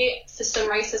ready for some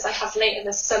races I have later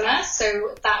this summer,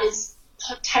 so that is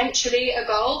potentially a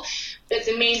goal, but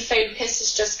the main focus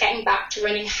is just getting back to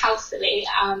running healthily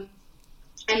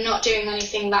and not doing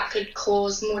anything that could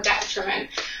cause more detriment.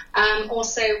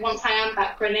 Also, once I am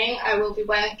back running, I will be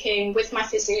working with my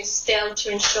physio still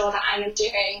to ensure that I am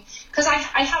doing, because I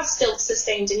have still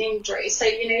sustained an injury, so,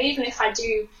 you know, even if I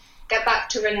do get back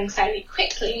to running fairly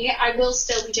quickly, I will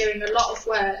still be doing a lot of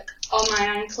work on my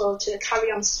ankle to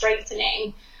carry on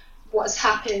strengthening what's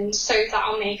happened, so that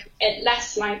I'll make it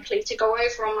less likely to go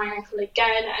over on my ankle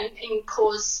again and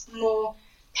cause more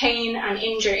pain and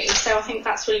injury. So I think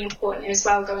that's really important as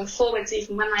well going forwards,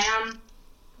 even when I am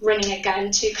running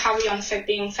again, to carry on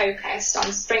being focused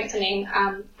on strengthening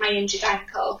my injured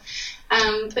ankle.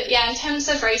 But yeah, in terms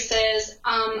of races,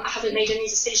 I haven't made any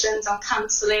decisions on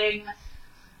cancelling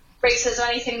races or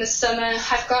anything this summer.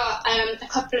 I've got a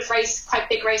couple of quite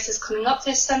big races coming up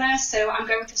this summer, so I'm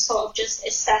going to sort of just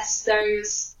assess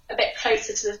those a bit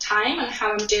closer to the time and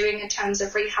how I'm doing in terms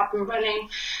of rehab and running.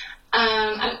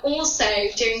 I'm also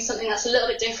doing something that's a little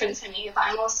bit different for me, but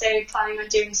I'm also planning on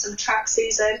doing some track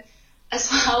season as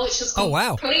well, which is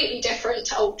completely different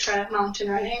to ultra mountain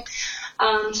running.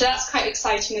 So that's quite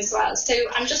exciting as well. So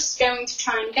I'm just going to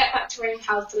try and get back to running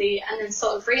healthily, and then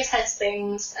sort of reassess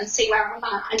things and see where I'm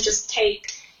at, and just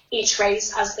take each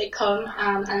race as they come,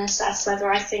 and assess whether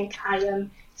I think I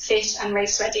am fit and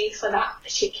race ready for that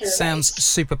particular Sounds race.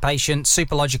 Super patient,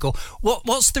 super logical.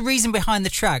 What's the reason behind the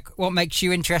track? What makes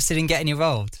you interested in getting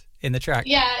involved in the track?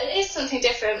 Yeah, it is something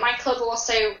different. My club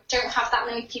also don't have that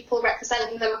many people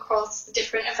representing them across the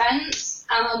different events.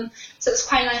 So it's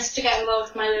quite nice to get involved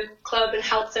with my local club and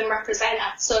help them represent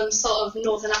at some sort of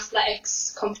Northern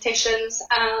Athletics competitions.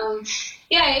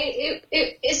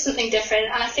 It is something different,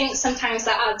 and I think sometimes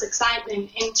that adds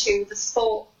excitement into the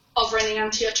sport of running,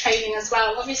 and to your training as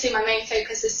well. Obviously, my main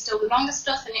focus is still the longer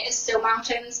stuff, and it is still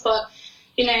mountains, but,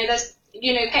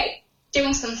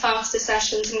 doing some faster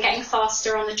sessions and getting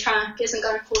faster on the track isn't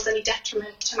going to cause any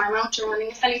detriment to my mountain running.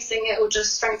 If anything, it will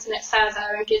just strengthen it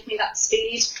further and give me that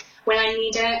speed when I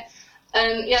need it.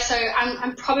 So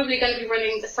I'm probably going to be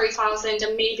running the 3,000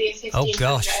 and maybe a 1,500. Oh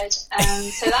gosh.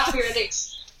 So that'll be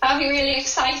That'll be really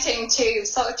exciting to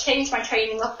sort of change my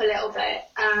training up a little bit,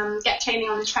 get training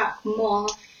on the track more.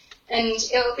 And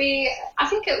I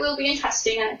think it will be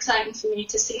interesting and exciting for me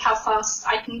to see how fast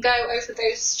I can go over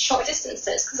those short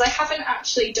distances, because I haven't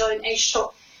actually done a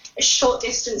short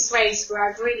distance race where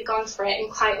I've really gone for it in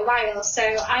quite a while. So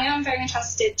I am very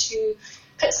interested to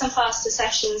put some faster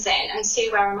sessions in and see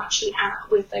where I'm actually at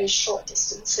with those short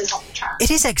distances on the track. It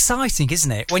is exciting,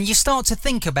 isn't it? When you start to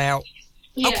think about,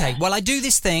 okay, well, I do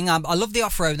this thing. I love the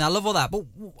off-road and I love all that. But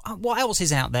what else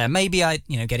is out there? Maybe I,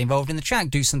 get involved in the track,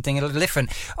 do something a little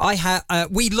different.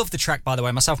 We love the track, by the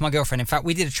way, myself and my girlfriend. In fact,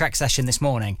 we did a track session this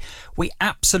morning. We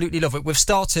absolutely love it. We've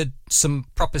started some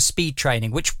proper speed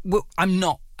training, which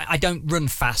I don't run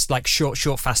fast, like short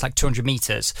fast, like 200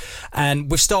 metres.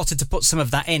 And we've started to put some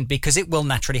of that in because it will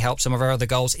naturally help some of our other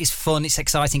goals. It's fun, it's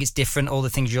exciting, it's different, all the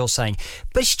things you're saying.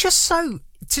 But it's just so...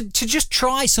 To just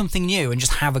try something new and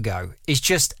just have a go is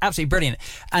just absolutely brilliant.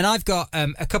 And I've got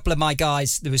a couple of my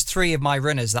guys, there was 3 of my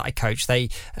runners that I coached. They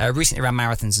recently ran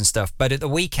marathons and stuff, but at the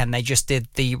weekend they just did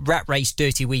the Rat Race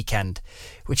Dirty Weekend,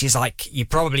 which is like, you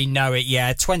probably know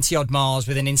it, 20 odd miles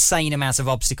with an insane amount of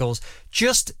obstacles,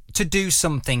 just to do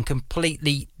something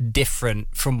completely different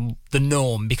from the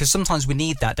norm, because sometimes we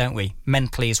need that, don't we,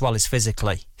 mentally as well as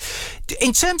physically.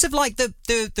 In terms of like the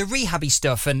rehabby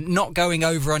stuff and not going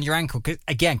over on your ankle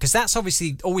again, because that's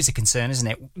obviously always a concern, isn't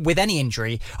it, with any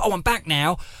injury? Oh, I'm back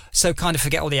now, so kind of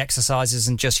forget all the exercises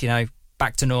and just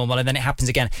back to normal, and then it happens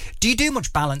again. Do you do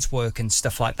much balance work and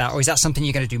stuff like that, or is that something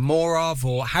you're going to do more of,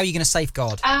 or how are you going to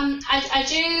safeguard?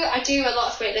 I do a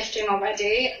lot of weightlifting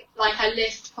already. Like, I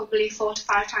lift probably 4 to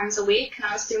 5 times a week, and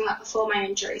I was doing that before my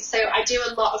injury. So I do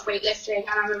a lot of weightlifting, and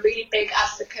I'm a really big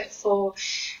advocate for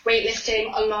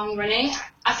weightlifting along running.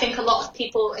 I think a lot of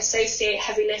people associate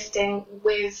heavy lifting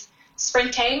with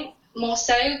sprinting more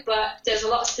so, but there's a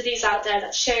lot of studies out there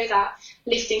that show that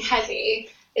lifting heavy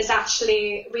is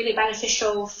actually really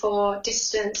beneficial for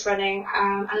distance running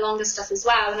and longer stuff as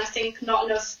well. And I think not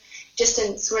enough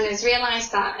distance runners realise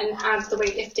that and add the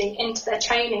weightlifting into their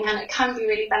training, and it can be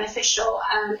really beneficial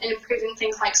in improving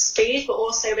things like speed, but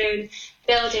also in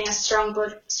building a strong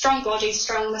body,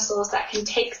 strong muscles that can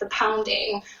take the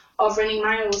pounding of running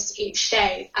miles each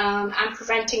day and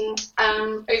preventing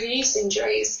overuse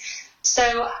injuries.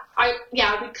 So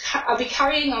I'll be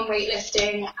carrying on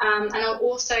weightlifting, and I'll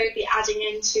also be adding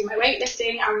into my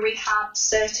weightlifting and rehab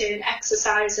certain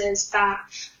exercises that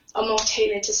are more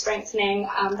tailored to strengthening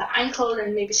the ankle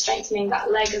and maybe strengthening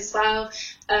that leg as well.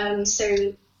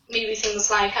 So maybe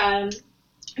things like I'm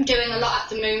doing a lot at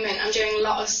the moment. I'm doing a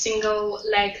lot of single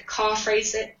leg calf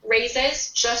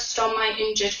raises just on my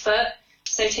injured foot.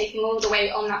 So taking all the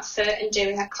weight on that foot and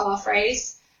doing a calf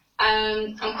raise.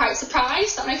 I'm quite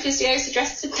surprised that my physio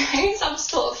suggested those. I'm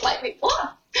sort of like, wait,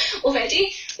 what?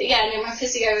 Already? But my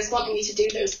physio is wanting me to do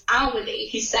those hourly,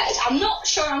 he said. I'm not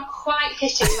sure I'm quite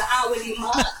hitting the hourly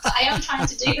mark, but I am trying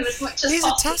to do as much as possible. He's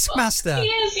a taskmaster. He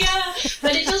is, yeah.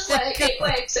 But it does work.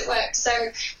 It works. So,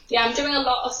 I'm doing a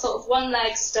lot of sort of one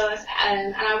leg stuff,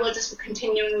 and I will just be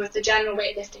continuing with the general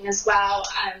weightlifting as well.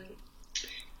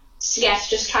 So to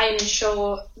just try and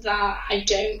ensure that I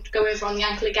don't go over on the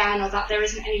ankle again, or that there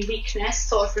isn't any weakness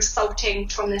sort of resulting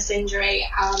from this injury.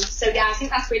 I think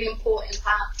that's really important.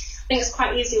 I think it's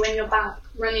quite easy when you're back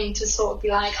running to sort of be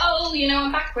like, oh,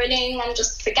 I'm back running, and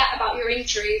just forget about your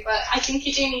injury. But I think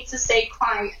you do need to stay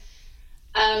quite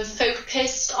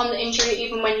focused on the injury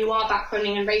even when you are back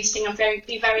running and racing, and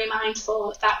be very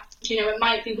mindful that, it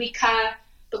might be weaker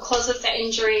because of the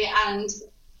injury, and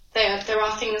there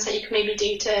are things that you can maybe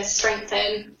do to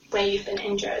strengthen where you've been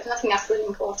injured. And I think that's really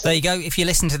important. There you go. If you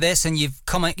listen to this and you're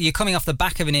coming off the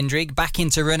back of an injury, back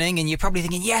into running, and you're probably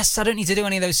thinking, yes, I don't need to do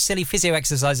any of those silly physio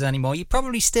exercises anymore. You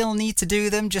probably still need to do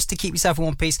them just to keep yourself in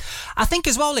one piece. I think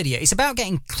as well, Lydia, it's about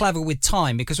getting clever with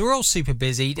time, because we're all super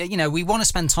busy. We want to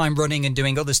spend time running and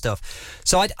doing other stuff.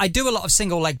 So I do a lot of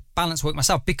single leg balance work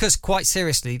myself, because quite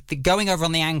seriously, the going over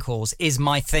on the ankles is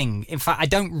my thing. In fact, I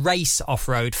don't race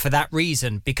off-road for that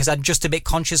reason, because I'm just a bit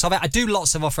conscious of it. I do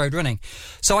lots of off-road running.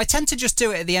 So I tend to just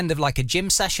do it at the end of like a gym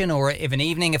session, or of an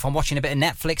evening. If I'm watching a bit of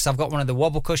Netflix, I've got one of the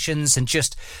wobble cushions, and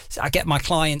I get my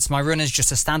runners just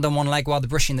to stand on one leg while they're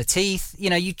brushing the teeth.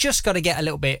 You just got to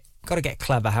get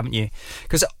clever, haven't you?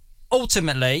 Because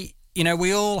ultimately,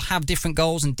 we all have different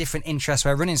goals and different interests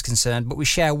where running is concerned, but we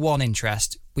share one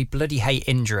interest. We bloody hate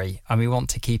injury, and we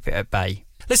want to keep it at bay.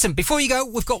 Listen, before you go,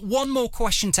 we've got one more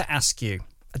question to ask you.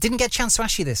 I didn't get a chance to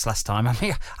ask you this last time.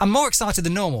 I'm more excited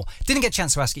than normal. Didn't get a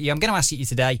chance to ask it you. I'm going to ask it you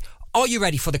today. Are you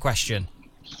ready for the question?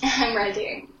 I'm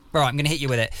ready. All right, I'm going to hit you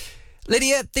with it.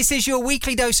 Lydia, this is your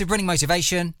weekly dose of running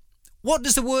motivation. What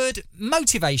does the word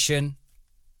motivation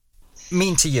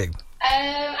mean to you?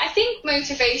 I think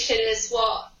motivation is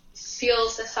what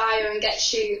fuels the fire and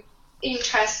gets you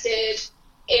interested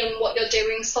in what you're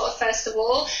doing, sort of, first of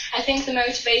all. I think the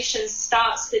motivation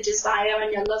starts the desire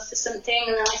and your love for something,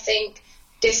 and then I think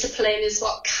discipline is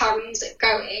what carries it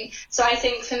going. So I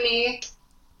think for me,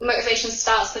 motivation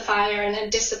starts the fire and then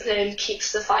discipline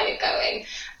keeps the fire going.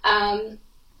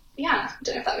 Yeah, I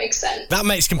don't know if that makes sense. That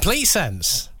makes complete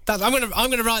sense. I'm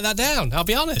gonna write that down, I'll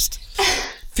be honest.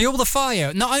 Fuel the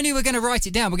fire. Not only are we going to write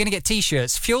it down, we're going to get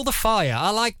T-shirts. Fuel the fire.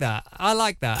 I like that.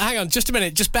 Hang on, just a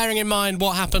minute. Just bearing in mind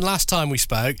what happened last time we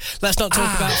spoke. Let's not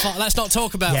talk about. Let's not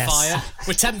talk about fire.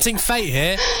 We're tempting fate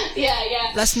here.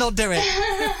 Yeah. Let's not do it.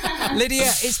 Lydia,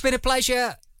 it's been a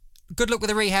pleasure. Good luck with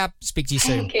the rehab. Speak to you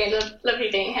soon. Thank you.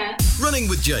 Lovely being here. Running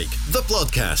with Jake, the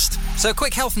podcast. So,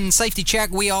 quick health and safety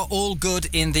check. We are all good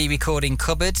in the recording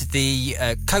cupboard.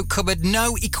 The coat cupboard,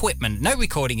 no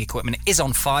recording equipment is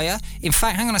on fire. In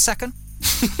fact, hang on a second.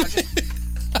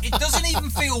 It doesn't even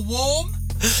feel warm.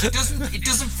 It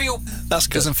doesn't feel. That's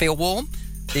good. Doesn't feel warm.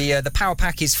 The power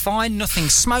pack is fine. Nothing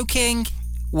smoking.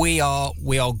 We are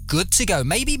good to go.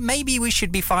 Maybe we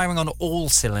should be firing on all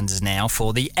cylinders now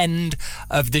for the end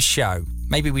of the show.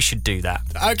 Maybe we should do that.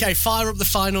 Okay, fire up the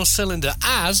final cylinder.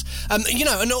 As, and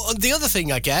the other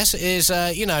thing, I guess, is,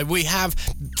 we have,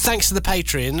 thanks to the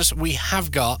Patreons, we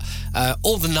have got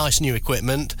all the nice new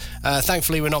equipment.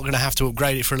 Thankfully, we're not going to have to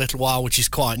upgrade it for a little while, which is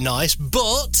quite nice.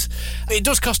 But it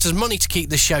does cost us money to keep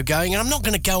this show going, and I'm not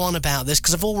going to go on about this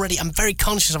because I'm very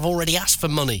conscious I've already asked for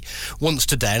money once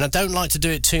today, and I don't like to do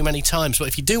it too many times. But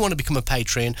if you do want to become a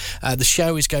Patreon, the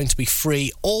show is going to be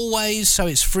free always, so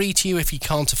it's free to you if you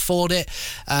can't afford it.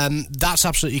 That's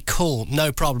absolutely cool,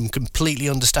 no problem, completely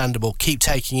understandable. Keep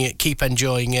taking it, keep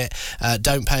enjoying it,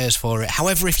 don't pay us for it.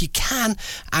 However, if you can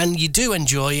and you do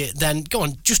enjoy it, then go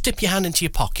on, just dip your hand into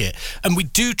your pocket. And we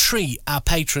do treat our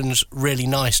patrons really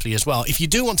nicely as well. If you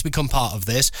do want to become part of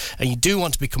this and you do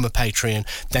want to become a Patreon,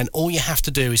 then all you have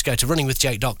to do is go to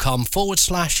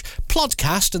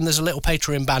runningwithjake.com/plodcast, and there's a little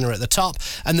Patreon banner at the top.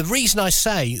 And the reason I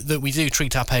say that we do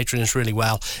treat our patrons really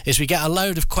well is we get a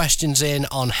load of questions in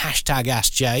on #AskJake,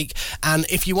 and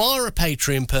if you are a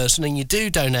Patreon person and you do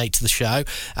donate to the show,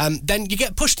 then you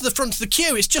get pushed to the front of the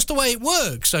queue. It's just the way it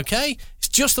works, okay? It's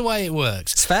just the way it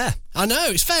works. It's fair. I know,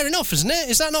 it's fair enough, isn't it?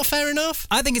 Is that not fair enough?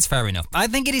 I think it's fair enough. I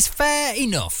think it is fair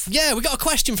enough. Yeah, we got a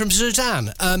question from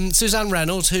Suzanne. Suzanne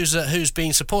Reynolds, who's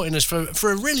been supporting us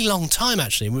for a really long time,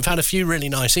 actually. We've had a few really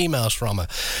nice emails from her.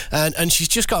 And she's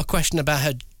just got a question about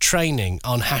her training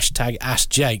on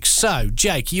 #AskJake. So,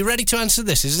 Jake, are you ready to answer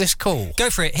this? Is this cool? Go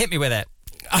for it. Hit me with it.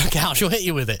 Okay, I shall hit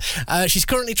you with it. She's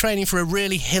currently training for a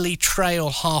really hilly trail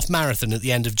half marathon at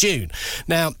the end of June.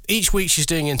 Now, each week she's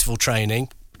doing interval training.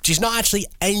 She's not actually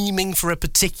aiming for a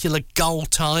particular goal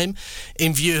time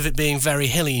in view of it being very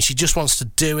hilly, and she just wants to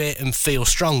do it and feel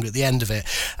strong at the end of it.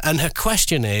 And her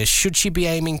question is, should she be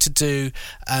aiming to do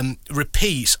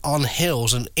repeats on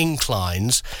hills and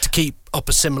inclines to keep up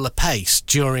a similar pace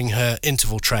during her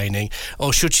interval training,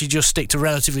 or should she just stick to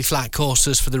relatively flat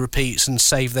courses for the repeats and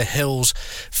save the hills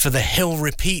for the hill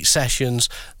repeat sessions,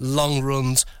 long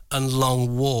runs and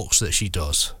long walks that she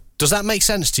does? Does that make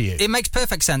sense to you? It makes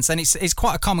perfect sense, and it's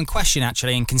quite a common question,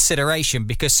 actually, in consideration,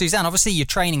 because, Suzanne, obviously you're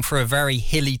training for a very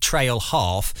hilly trail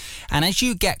half, and as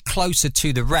you get closer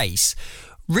to the race,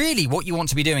 really what you want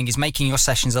to be doing is making your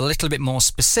sessions a little bit more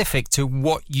specific to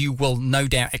what you will no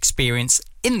doubt experience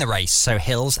in the race, so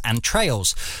hills and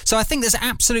trails. So I think there's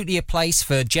absolutely a place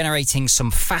for generating some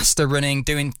faster running,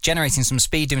 generating some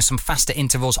speed, doing some faster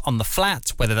intervals on the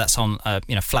flat, whether that's on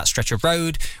a flat stretch of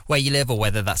road where you live, or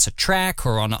whether that's a track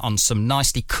or on some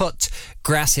nicely cut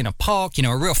grass in a park,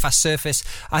 a real fast surface.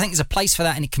 I think there's a place for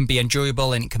that, and it can be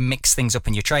enjoyable and it can mix things up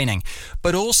in your training.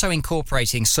 But also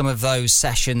incorporating some of those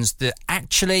sessions that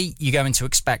actually you're going to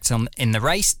expect in the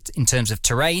race in terms of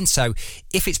terrain. So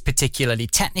if it's particularly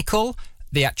technical,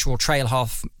 the actual trail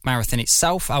half marathon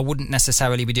itself, I wouldn't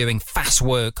necessarily be doing fast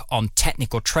work on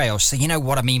technical trails. So you know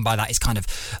what I mean by that is kind of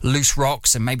loose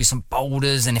rocks and maybe some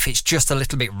boulders, and if it's just a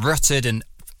little bit rutted and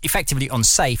effectively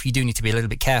unsafe, you do need to be a little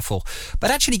bit careful.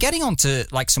 But actually getting onto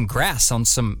like some grass on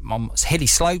some hilly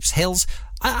slopes, hills,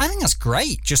 I think that's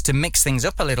great, just to mix things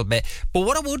up a little bit. But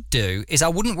what I would do is I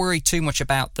wouldn't worry too much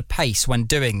about the pace when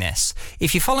doing this.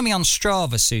 If you follow me on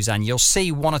Strava, Suzanne, you'll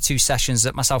see one or two sessions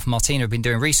that myself and Martina have been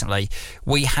doing recently.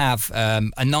 We have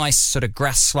a nice sort of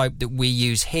grass slope that we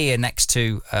use here next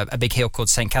to a big hill called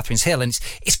St. Catherine's Hill. And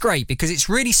it's great because it's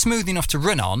really smooth enough to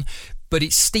run on, but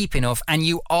it's steep enough, and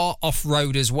you are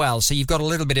off-road as well. So you've got a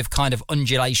little bit of kind of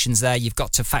undulations there. You've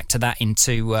got to factor that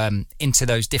into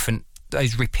those different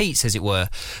those repeats, as it were.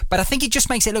 But I think it just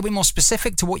makes it a little bit more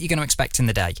specific to what you're going to expect in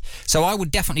the day. So I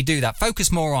would definitely do that.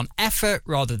 Focus more on effort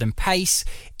rather than pace.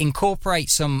 Incorporate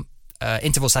some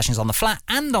interval sessions on the flat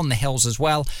and on the hills as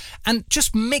well, and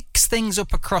just mix things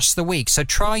up across the week. So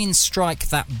try and strike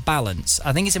that balance.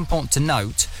 I think it's important to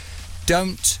note,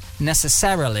 don't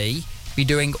necessarily be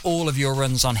doing all of your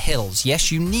runs on hills.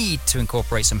 Yes, you need to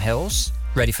incorporate some hills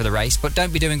ready for the race, but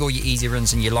don't be doing all your easy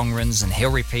runs and your long runs and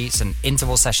hill repeats and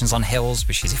interval sessions on hills,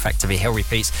 which is effectively hill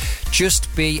repeats. Just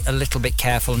be a little bit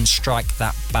careful and strike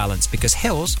that balance, because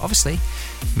hills obviously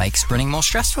makes running more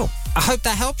stressful. I hope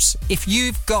that helps. If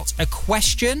you've got a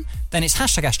question, then it's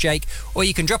 #AskJake, or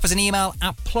you can drop us an email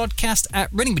at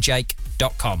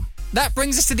plodcast@runningwithjake.com. That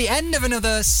brings us to the end of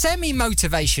another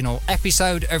semi-motivational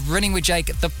episode of Running with Jake,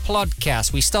 the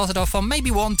Plodcast. We started off on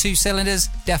maybe 1-2 cylinders,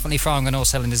 definitely firing on all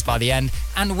cylinders by the end,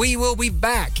 and we will be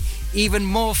back even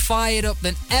more fired up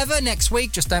than ever next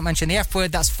week. Just don't mention the F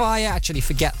word, that's fire. Actually,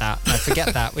 forget that. No,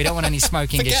 forget that. We don't want any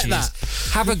smoking issues. That.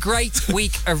 Have a great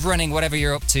week of running, whatever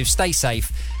you're up to. Stay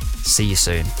safe. See you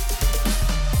soon.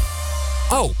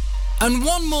 Oh, and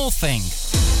one more thing.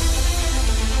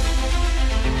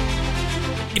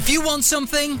 If you want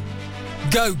something,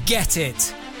 go get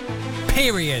it.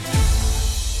 Period.